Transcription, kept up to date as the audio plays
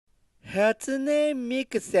Hatsune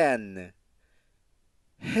Miku-san.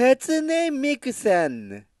 Hatsune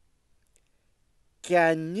Miku-san.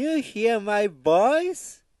 Can you hear my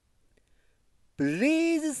voice?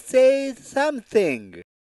 Please say something.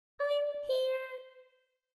 I'm here.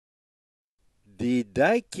 Did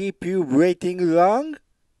I keep you waiting long?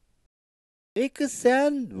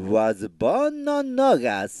 Miku-san was born on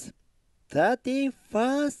August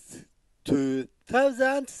 31st,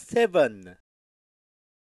 2007.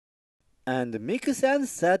 And Miku-san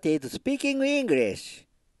started speaking English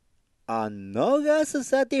on August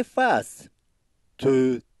 31st,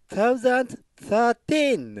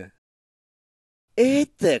 2013.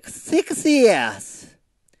 It took 6 years.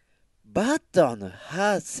 But on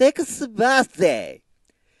her 6th birthday,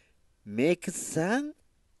 Miku-san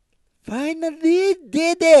finally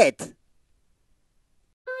did it!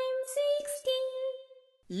 I'm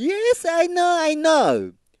 16. Yes, I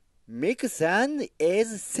know. Miku-san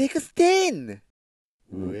is 16.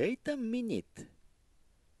 Wait a minute.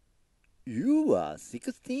 You were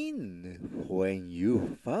 16 when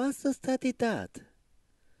you first started that.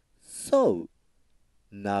 So,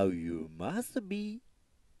 now you must be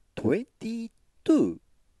 22.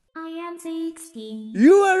 I am 16.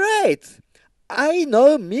 You are right. I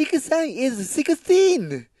know Miku-san is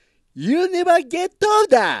 16. You never get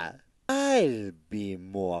older. I'll be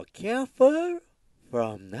more careful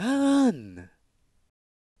from now on.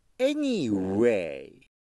 Anyway.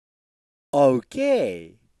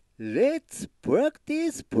 Okay, let's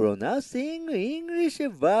practice pronouncing English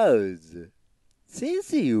vowels,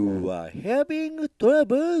 since you are having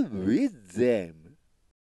trouble with them.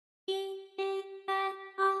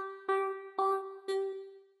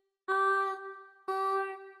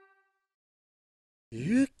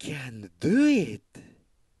 You can do it!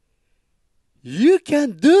 You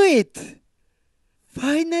can do it!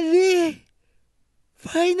 Finally!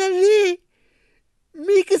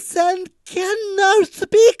 Miku-san can now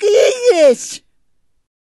speak English!